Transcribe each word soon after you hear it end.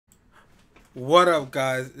What up,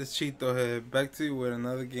 guys? It's Cheeto here, back to you with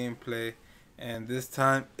another gameplay, and this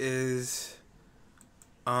time is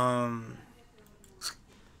Madden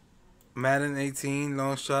 18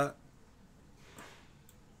 Longshot.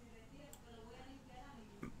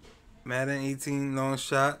 Madden 18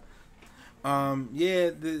 Longshot. Yeah,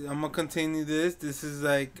 I'm gonna continue this. This is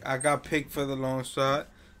like I got picked for the Longshot,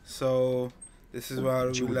 so this is why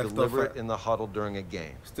we left off. Deliver it in the huddle during a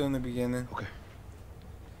game. Still in the beginning. Okay.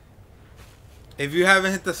 If you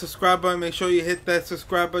haven't hit the subscribe button, make sure you hit that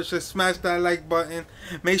subscribe button. Just smash that like button.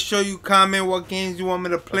 Make sure you comment what games you want me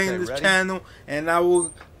to play in this channel, and I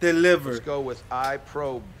will deliver. Let's go with I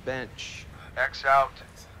pro bench. X out.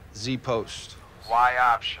 Z post. Y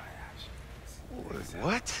option.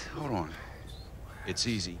 What? Hold on. It's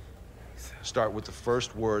easy. Start with the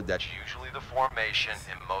first word that's Usually the formation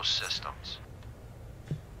in most systems.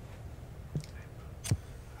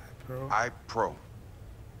 I pro.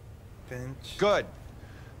 Bench. good.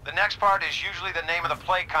 The next part is usually the name of the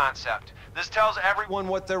play concept. This tells everyone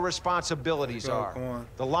What their responsibilities Go, are. come on.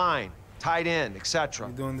 The line, tight end, etc.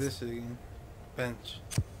 You're doing this shit again. Bench.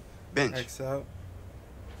 Bench. X out.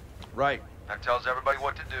 Right. that tells everybody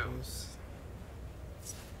what to do.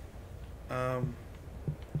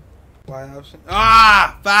 Y option.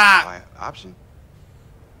 Ah, fuck. Y option.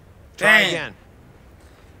 Try Dang. again.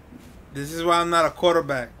 This is why I'm not a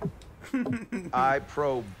quarterback. I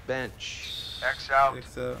pro bench. X out.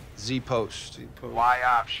 X out. Z post. Z post. Y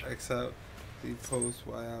option. X out. Z post.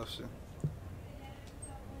 Y option.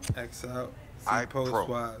 X out. Z I post. pro.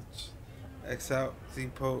 Y. X out. Z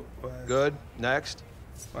post. Y. Good. Next.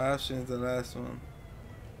 Y option is the last one.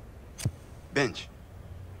 Bench.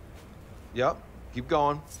 Yep. Keep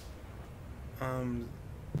going.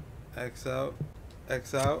 X out.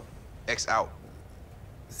 X out. X out.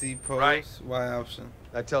 Z post. Right. Y option.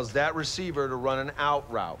 That tells that receiver to run an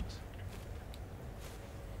out route.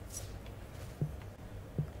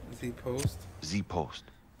 Z post. Z post.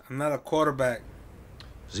 I'm not a quarterback.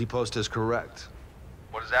 Z post is correct.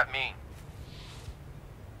 What does that mean?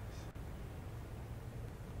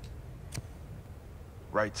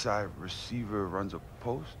 Right side receiver runs a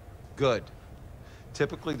post. Good.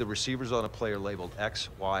 Typically, the receivers on a play are labeled X,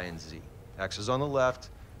 Y, and Z. X is on the left,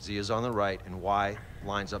 Z is on the right, and Y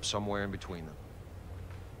lines up somewhere in between them.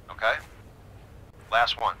 Okay.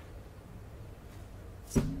 Last one.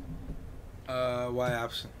 Y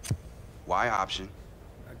option. Y option.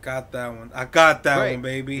 I got that one. I got that Great. one,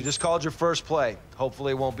 baby. You just called your first play.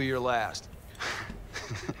 Hopefully, it won't be your last.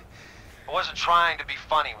 I wasn't trying to be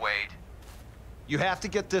funny, Wade. You have to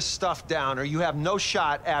get this stuff down, or you have no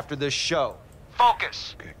shot after this show.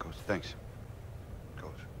 Focus. Okay, coach. Thanks.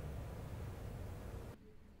 Coach.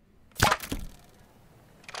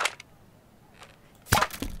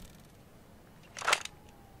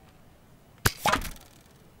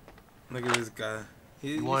 Look at this guy.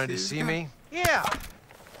 You wanted to see me? Yeah.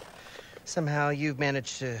 Somehow you've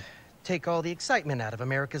managed to take all the excitement out of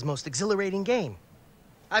America's most exhilarating game.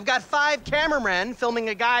 I've got 5 cameramen filming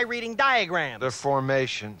a guy reading diagrams. They're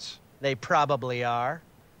formations. They probably are.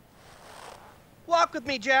 Walk with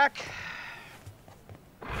me, Jack.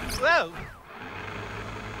 Whoa.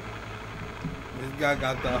 This guy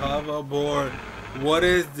got the hoverboard. What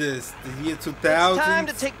is this? The year 2000? It's time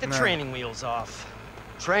to take the training wheels off.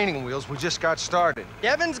 Training wheels, we just got started.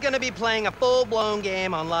 Devin's gonna be playing a full-blown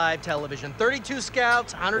game on live television. 32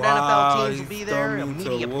 scouts, 100 Wow, NFL teams will be he's there, a throwing me to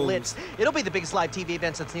media wolves. blitz. It'll be the biggest live TV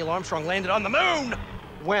event since Neil Armstrong landed on the moon.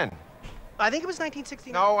 When? I think it was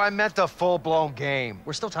 1969. No, I meant the full-blown game.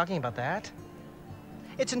 We're still talking about that?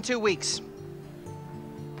 It's in 2 weeks.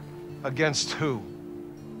 Against who?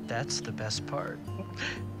 That's the best part.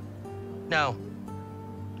 No.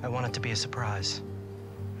 I want it to be a surprise.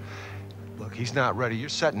 Look, he's not ready. You're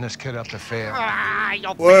setting this kid up to fail. Ah,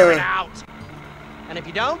 you'll figure Word. it out. And if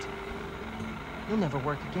you don't, you'll never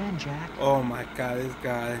work again, Jack. Oh my god, this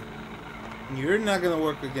guy. You're not gonna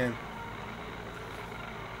work again.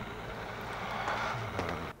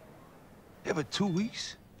 Yeah, but 2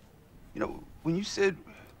 weeks? You know, when you said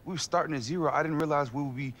we were starting at 0, I didn't realize we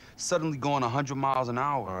would be suddenly going 100 miles an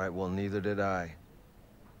hour. All right, well, neither did I.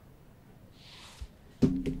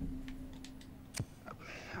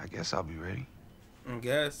 I guess I'll be ready. I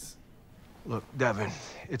guess. Look, Devin,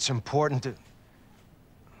 it's important to...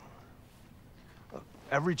 Look,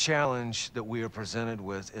 every challenge that we are presented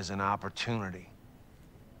with is an opportunity.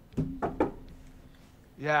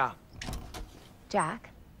 Yeah. Jack?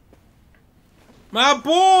 My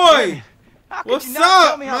boy! How could What's you not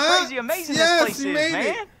tell up, me man? how crazy amazing Yes, this place you is, made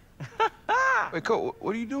it. man? Wait, Coach,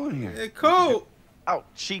 what are you doing here? Hey, Cole. Oh,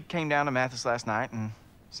 she came down to Mathis last night and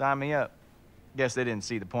signed me up. Guess they didn't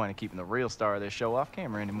see the point of keeping the real star of this show off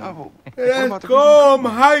camera anymore. Let's go, I'm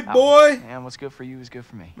hype, boy. And what's good for you is good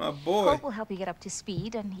for me. My boy. Colt will help you get up to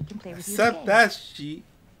speed, and he can play with you. Accept that shit.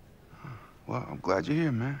 Well, I'm glad you're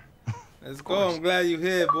here, man. Let's go. I'm glad you're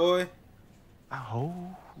here, boy.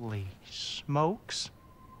 Holy smokes.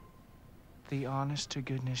 The honest to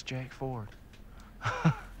goodness Jack Ford.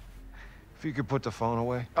 If you could put the phone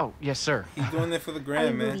away. Oh, yes, sir. He's doing it for the I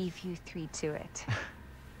gram, will man. leave you three to it.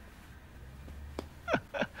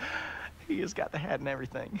 He has got the hat and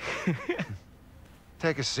everything.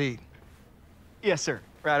 Take a seat. Yes, sir.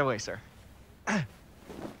 Right away, sir. Guys,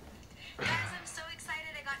 I'm so excited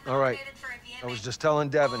I got All right. nominated for a VMA. I was just telling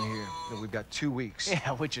Devin here that we've got 2 weeks.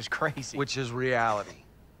 Yeah, which is crazy. Which is reality.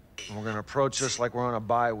 And we're going to approach this like we're on a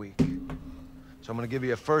bye week. So I'm going to give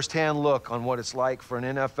you a first-hand look on what it's like for an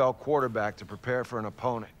NFL quarterback to prepare for an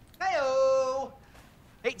opponent. Hey-o!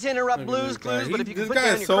 Hate to interrupt Blues Clues, but if you can put down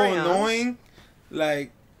your This guy is so crayons. annoying.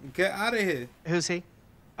 Like, get out of here. Who's he?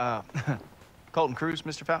 Colton Cruz,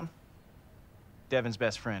 Mr. Fountain. Devin's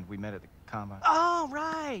best friend. We met at the combine. Oh,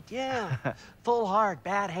 right, yeah. Full heart,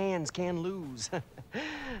 bad hands, can lose. Do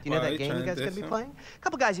you know Why, that you game you trying guys to are going diss to be him? playing? A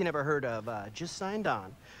couple guys you never heard of just signed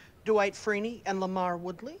on. Dwight Freeney and Lamar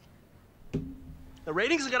Woodley. The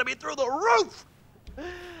ratings are going to be through the roof!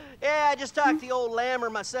 Yeah, I just talked to the old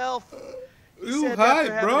Lammer myself. He You said hype,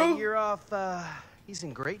 after having bro. a year off, he's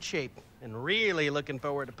in great shape and really looking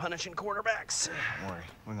forward to punishing quarterbacks. Don't worry.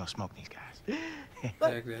 We're going to smoke these guys.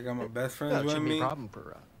 Exactly. I got my best friends No, it with shouldn't be me. a problem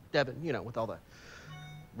for Devin, you know, with all the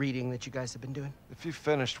reading that you guys have been doing. If you've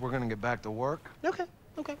finished, we're going to get back to work. Okay,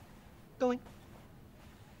 okay. Going.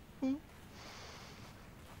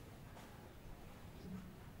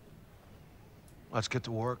 Let's get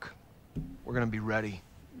to work. We're going to be ready.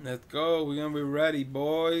 Let's go. We're going to be ready,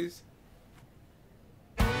 boys.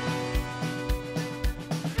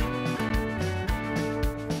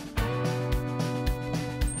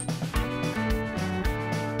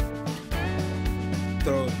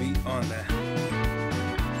 Throw a beat on that.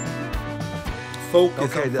 Focus,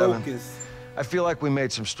 Okay, I'm Devin. focused. I feel like we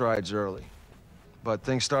made some strides early. But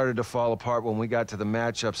things started to fall apart when we got to the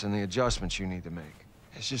matchups and the adjustments you need to make.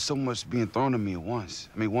 It's just so much being thrown at me at once.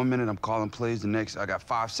 I mean, 1 minute I'm calling plays, the next I got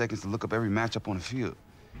 5 seconds to look up every matchup on the field.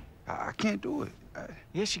 I can't do it.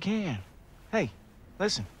 Yes, you can. Hey,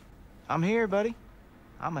 listen. I'm here, buddy.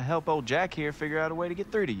 I'm going to help old Jack here figure out a way to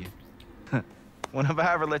get through to you. When have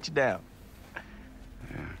I ever let you down?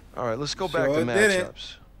 All right, let's go back to Sure didn't.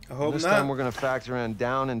 matchups. I hope This not. time we're going to factor in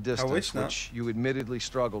down and distance, wish not. which you admittedly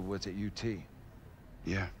struggled with at UT.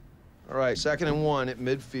 Yeah. All right, 2nd and 1 at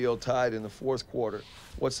midfield, tied in the 4th quarter.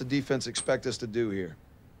 What's the defense expect us to do here?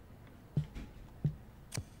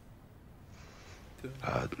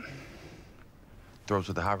 Throw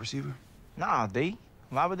to the high receiver? Nah, D.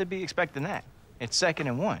 Why would they be expecting that? It's 2nd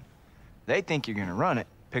and 1. They think you're going to run it,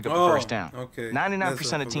 pick up the first down. okay. 99%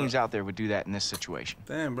 That's what of I teams forgot. out there would do that in this situation.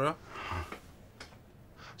 Damn, bro.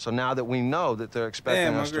 So now that we know that they're expecting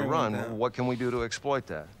Damn, I us to agree with run, that. what can we do to exploit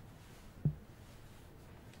that?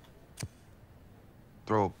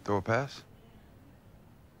 Throw a pass?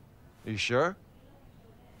 Are you sure?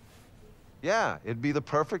 Yeah, it'd be the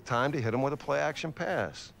perfect time to hit him with a play-action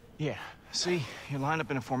pass. Yeah. See, you're lined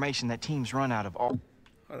up in a formation that teams run out of all.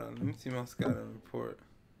 Hold on, let me see my scouting report.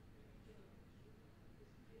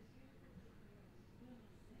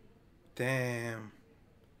 Damn.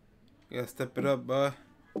 You gotta step it up, bud.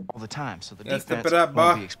 All the time, so the Yeah, step defense it up,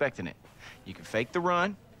 won't boy. be expecting it. You can fake the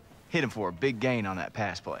run, hit him for a big gain on that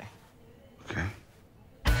pass play. Okay.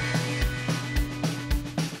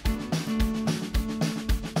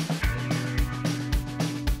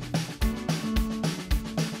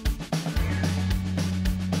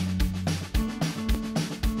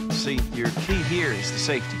 See, your key here is the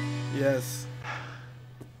safety. Yes.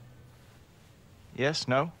 Yes,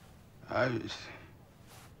 no?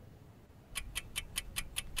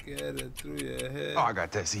 Get it through your head. Oh, I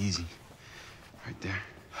got that's easy. Right there.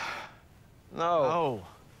 No.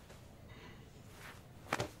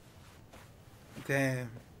 Oh.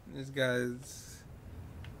 Damn. This guy's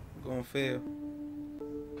gonna fail.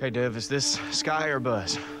 Okay, Dev, is this Sky or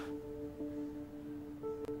Buzz?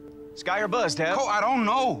 Sky or Buzz, Dev? Oh, I don't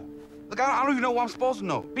know. Look, I don't even know what I'm supposed to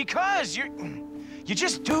know. Because you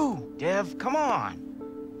just do, Dev. Come on.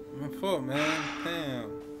 My fault, man.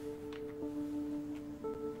 Damn.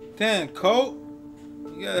 Damn, Colt.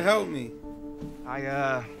 You gotta help me. I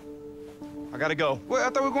gotta go. Wait, I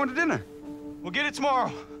thought we were going to dinner. We'll get it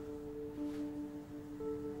tomorrow.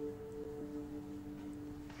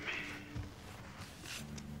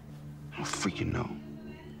 I don't freaking know.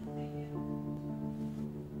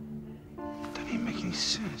 That didn't make any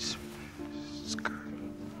sense.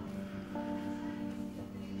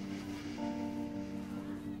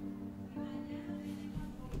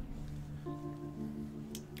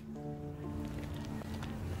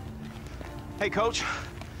 Hey, Coach.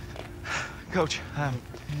 Coach, I'm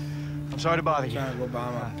sorry to bother you. Trying to go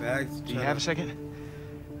behind my back. Do you have a second?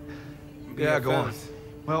 Yeah, go on.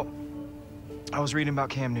 Well, I was reading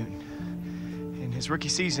about Cam Newton. In his rookie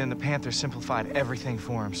season, the Panthers simplified everything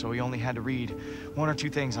for him, so he only had to read 1 or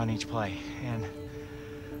 2 things on each play. And,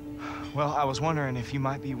 well, I was wondering if you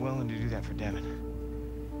might be willing to do that for Devin.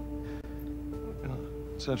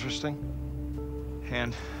 It's interesting.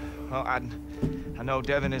 And, well, I know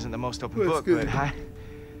Devin isn't the most open book, good. but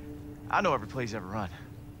I know every play he's ever run.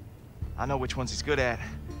 I know which ones he's good at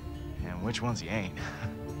and which ones he ain't.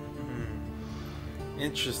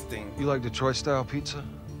 Interesting. You like Detroit-style pizza?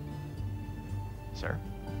 Sir?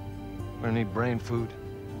 We're gonna need brain food.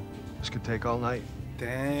 This could take all night.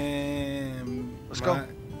 Damn. Let's go.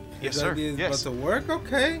 Yes, His sir. idea is Yes. about to work?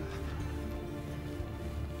 Okay.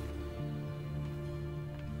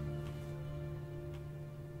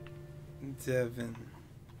 Devin.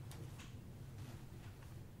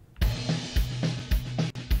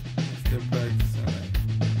 Still practicing that.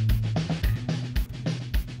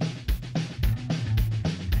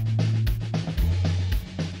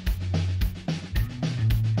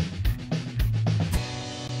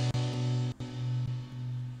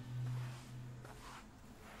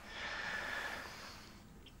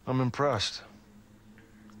 I'm impressed.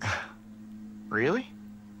 Really?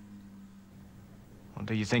 Well,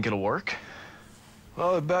 do you think it'll work?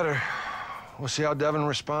 Well, it better. We'll see how Devin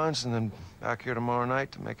responds, and then back here tomorrow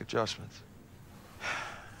night to make adjustments.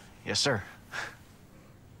 Yes, sir.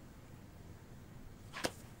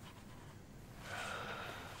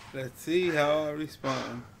 Let's see how I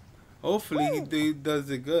respond. Hopefully he does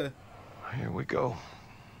it good. Here we go.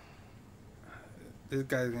 This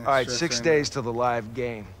guy's gonna All right, stress 6 right days to the live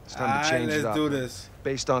game. It's time to Alright, change it let's up. do this.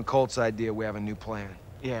 Based on Colt's idea, we have a new plan.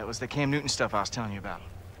 Yeah, it was the Cam Newton stuff I was telling you about.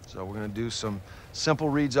 So we're gonna do some simple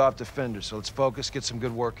reads off defenders. So let's focus, get some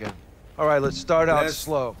good work in. All right, let's start out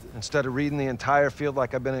slow. Instead of reading the entire field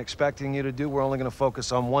like I've been expecting you to do, we're only gonna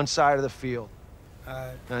focus on one side of the field.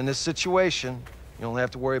 Alright. Now in this situation, you only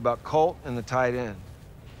have to worry about Colt and the tight end.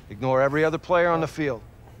 Ignore every other player on the field.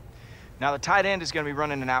 Now, the tight end is going to be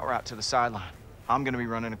running an out route to the sideline. I'm going to be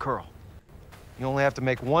running a curl. You only have to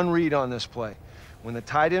make one read on this play. When the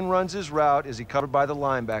tight end runs his route, is he covered by the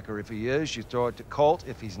linebacker? If he is, you throw it to Colt.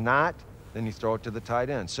 If he's not, then you throw it to the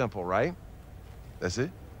tight end. Simple, right? That's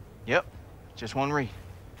it? Yep, just one read.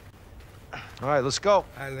 All right, let's go.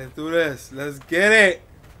 Alright, let's do this. Let's get it.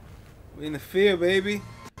 We in the field, baby.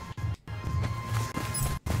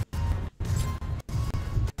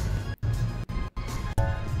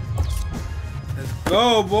 Let's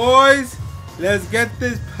go, boys. Let's get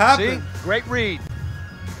this See? popping. Great read.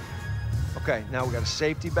 Okay, now we got a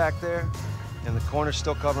safety back there, and the corner's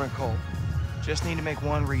still covering Colt. Just need to make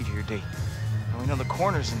one read here, D. And we know the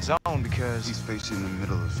corner's in zone because He's facing the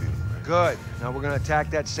middle of the field, right? Good. Now we're gonna attack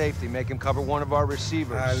that safety, make him cover one of our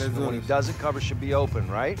receivers. All right, let's And do when he this. does it, cover should be open,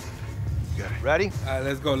 right? You got it. Ready? Alright,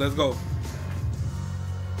 let's go. Let's go.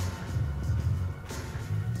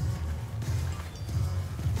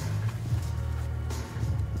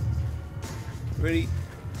 Ready?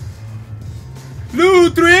 Blue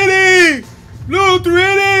 380! Blue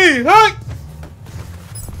 380! Hi!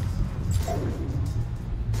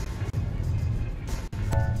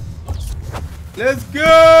 Let's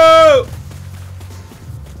go!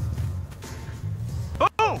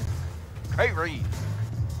 boom! Great read.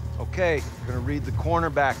 Okay, we're gonna read the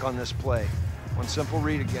cornerback on this play. One simple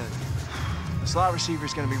read again. The slot receiver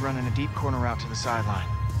is going to be running a deep corner route to the sideline.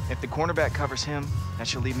 If the cornerback covers him, that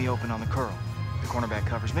should leave me open on the curl. If the cornerback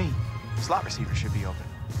covers me, the slot receiver should be open.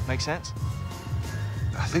 Make sense?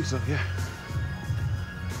 I think so, yeah.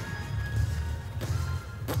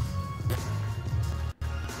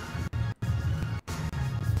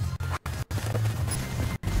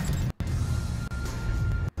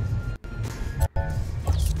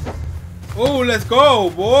 Oh, let's go,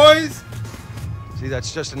 boys! See,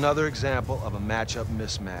 that's just another example of a matchup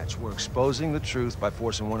mismatch. We're exposing the truth by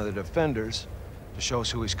forcing one of the defenders to show us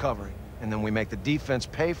who he's covering. And then we make the defense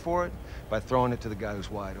pay for it by throwing it to the guy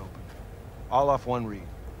who's wide open. All off one read.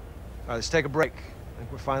 All right, let's take a break. I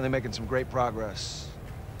think we're finally making some great progress.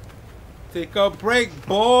 Take a break,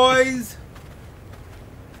 boys!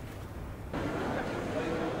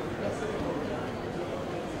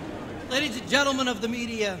 Ladies and gentlemen of the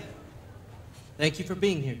media, thank you for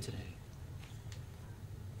being here today.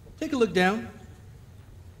 Take a look down.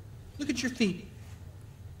 Look at your feet.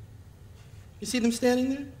 You see them standing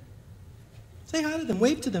there? Say hi to them,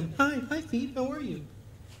 wave to them. Hi feet, how are you?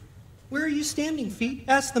 Where are you standing, feet?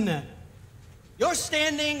 Ask them that. You're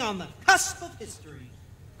standing on the cusp of history.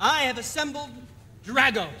 I have assembled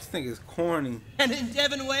Drago. This thing is corny. And in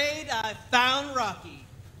Devin Wade, I found Rocky.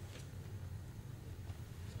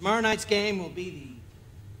 Tomorrow night's game will be the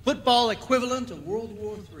football equivalent of World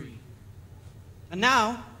War III. And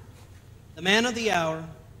now, the man of the hour,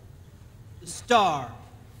 the star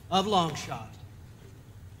of Longshot,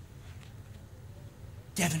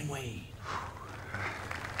 Devin Wade.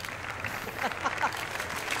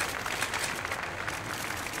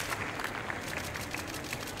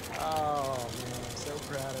 Oh, man, I'm so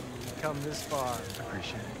proud of you. You've come this far. I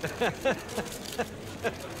appreciate it.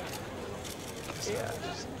 Yeah.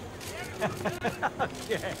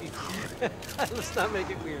 Okay. Let's not make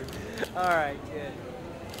it weird. All right, good.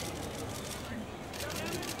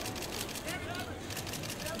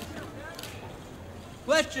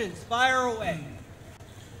 Questions, fire away.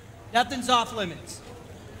 Nothing's off limits.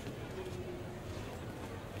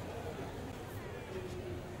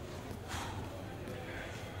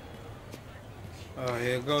 Oh,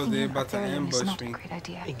 here it goes. They're about to ambush Not a me. great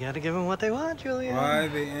idea. You gotta give them what they want, Julia. Why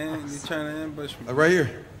they trying to ambush me? Right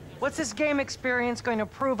here. What's this game experience going to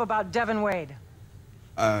prove about Devin Wade?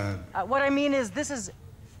 What I mean is, this is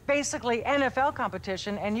basically NFL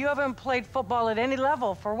competition, and you haven't played football at any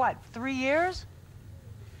level for what, 3 years?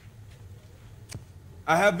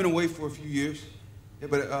 I have been away for a few years, yeah,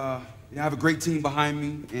 but I have a great team behind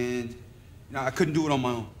me, and I couldn't do it on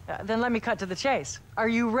my own. Then let me cut to the chase. Are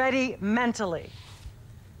you ready mentally?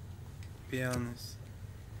 Be honest.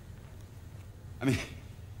 I mean,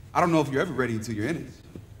 I don't know if you're ever ready until you're in it.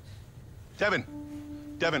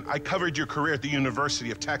 Devin, I covered your career at the University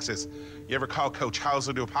of Texas. You ever call Coach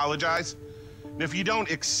Hauser to apologize? And if you don't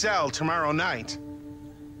excel tomorrow night,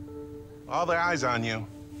 all the eyes on you.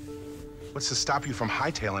 What's to stop you from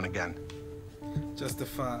hightailing again?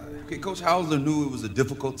 Justified. Okay, Coach Hauser knew it was a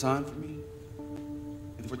difficult time for me.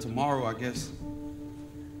 And for tomorrow, I guess,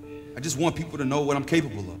 I just want people to know what I'm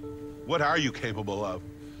capable of. What are you capable of?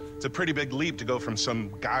 It's a pretty big leap to go from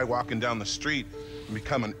some guy walking down the street and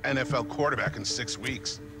become an NFL quarterback in 6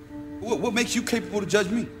 weeks. What makes you capable to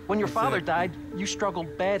judge me? When your father died, you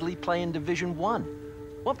struggled badly playing Division I.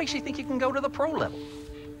 What makes you think you can go to the pro level?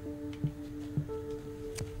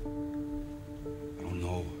 I don't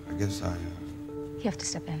know. I guess You have to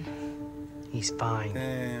step in. He's fine.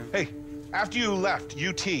 Damn. Hey, after you left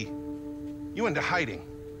UT, you went into hiding.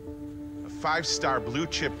 A 5-star blue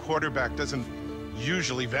chip quarterback doesn't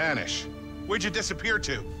usually vanish. Where'd you disappear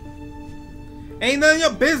to? Ain't none of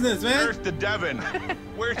your business, man. Earth to Devin.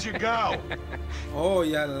 Where'd you go? Oh,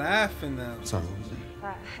 y'all laughing now. Sorry, what was that?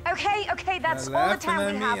 Okay, that's They're all the laughing time at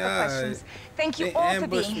we me? have for Alright. questions. Thank you They all for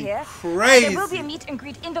ambushed being me here. crazy. There will be a meet and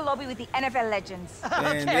greet in the lobby with the NFL legends.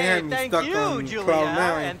 Man, they had me thank stuck you, on Julia, Cloud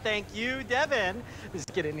Nine. and thank you, Devin.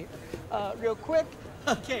 Just get in here real quick.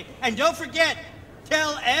 Okay, and don't forget,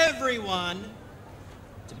 tell everyone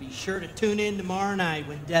to be sure to tune in tomorrow night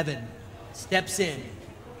when Devin steps in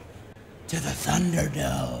to the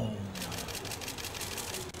Thunderdome.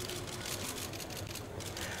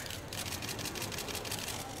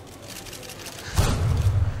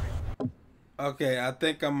 Okay, I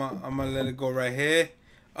think I'm gonna let it go right here.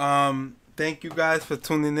 Thank you guys for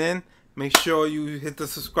tuning in. Make sure you hit the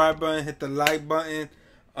subscribe button, hit the like button.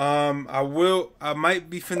 I might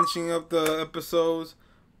be finishing up the episodes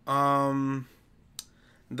throughout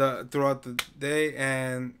the day,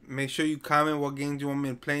 and make sure you comment what games you want me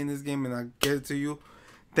to play in this game, and I'll get it to you.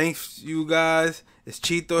 Thanks, you guys. It's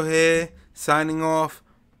Chito here, signing off.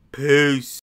 Peace.